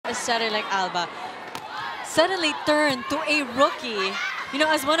a setter like Alba suddenly turned to a rookie, you know,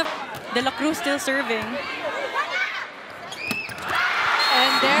 as one of De La Cruz still serving.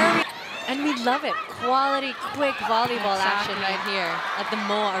 And we love it. Quality, quick volleyball action right here at the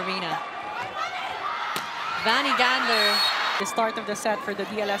MOA Arena. Vanny Gandler. The start of the set for the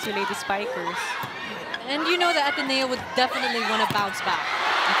DLSU Lady Spikers. And you know that Ateneo would definitely want to bounce back.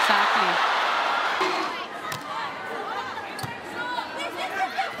 Exactly.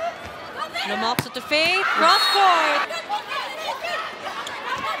 Lamoxo to Faith, cross court.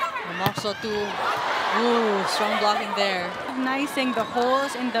 Lamoxo to, ooh, strong blocking there. Recognizing the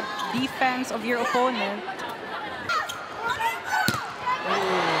holes in the defense of your opponent.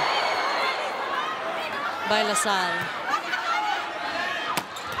 Ooh. By LaSalle.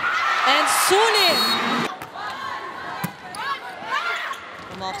 And Sulit.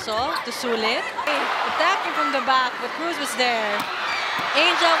 Lamoxo to Sulit. Attacking from the back, but Cruz was there.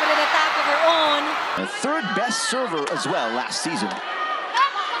 Angel with an attack of her own. The third best server as well last season.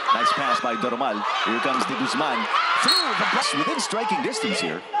 Nice pass by Doromal. Here comes De Guzman. Through the box within striking distance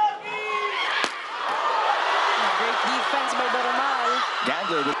here. Great defense by Doromal.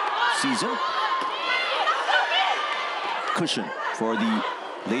 Gandler with season. Cushion for the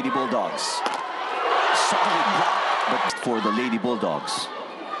Lady Bulldogs. Solid block, but for the Lady Bulldogs.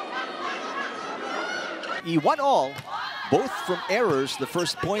 1-all. Both from errors, the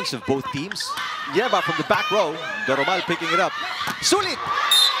first points of both teams. Yeva from the back row. Doromal picking it up. Sulit!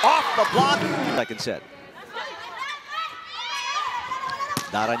 Off the block. Second set.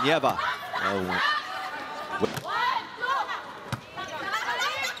 Daranyeva.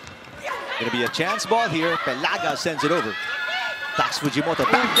 Gonna be a chance ball here. Pelaga sends it over. Tax Fujimoto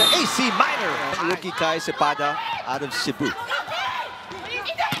back to AC Minor. Rookie Kai Cepada out of Cebu.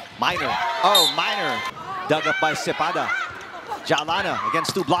 Minor. Oh, Minor. Dug up by Cepada. Jalana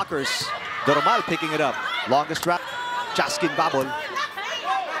against two blockers. Doromal picking it up. Longest round. Chaskin Babol.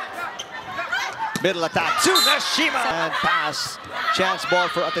 Middle attack to Nashima. And pass. Chance ball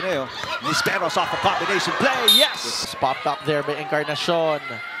for Ateneo. Nisperos off a combination play. Yes. Popped up there by Encarnacion.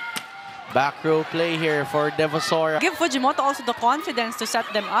 Back row play here for Devasora. Give Fujimoto also the confidence to set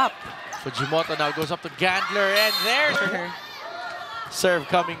them up. Fujimoto now goes up to Gandler, and there's her serve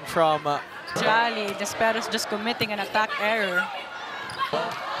coming from Jolly, Desperos just committing an attack error.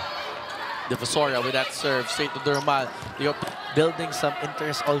 Devasora with that serve straight to Doromal. They're building some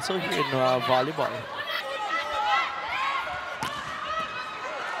interest also here in volleyball.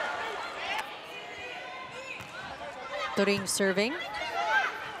 Turing serving.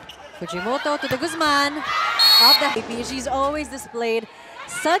 Fujimoto to De Guzman of the AP. She's always displayed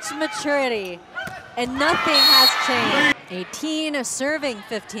such maturity, and nothing has changed. 18 serving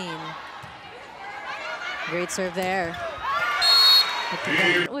 15. Great serve there.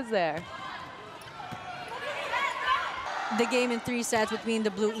 What was there? The game in 3 sets between the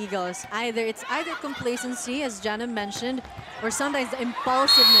Blue Eagles. It's either complacency, as Jana mentioned, or sometimes the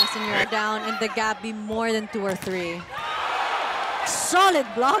impulsiveness and you're down and the gap be more than 2 or 3. Solid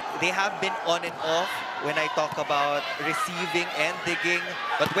block. They have been on and off when I talk about receiving and digging,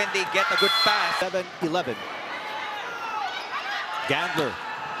 but when they get a good pass. 7-11. Gandler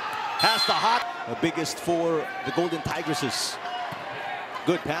has the hot. The biggest for the Golden Tigresses.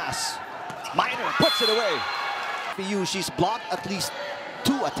 Good pass. Minor puts it away. For you, she's blocked at least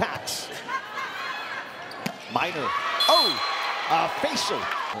 2 attacks. Minor. Oh, a facial.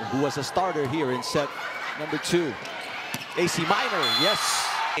 Who was a starter here in set number 2. AC Minor, yes.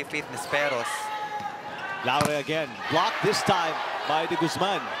 Faith Nisperos. Laure again. Blocked this time by De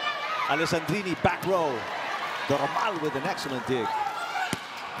Guzman. Alessandrini back row. Doromal with an excellent dig.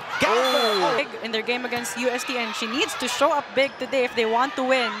 Big in their game against UST, and she needs to show up big today if they want to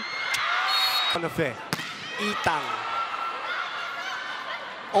win. Itang.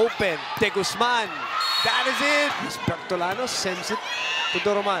 Open. De Guzman. That is it. Bertolano sends it to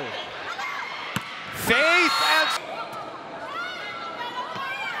Doromal. Faith and...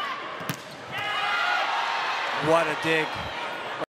 What a dig.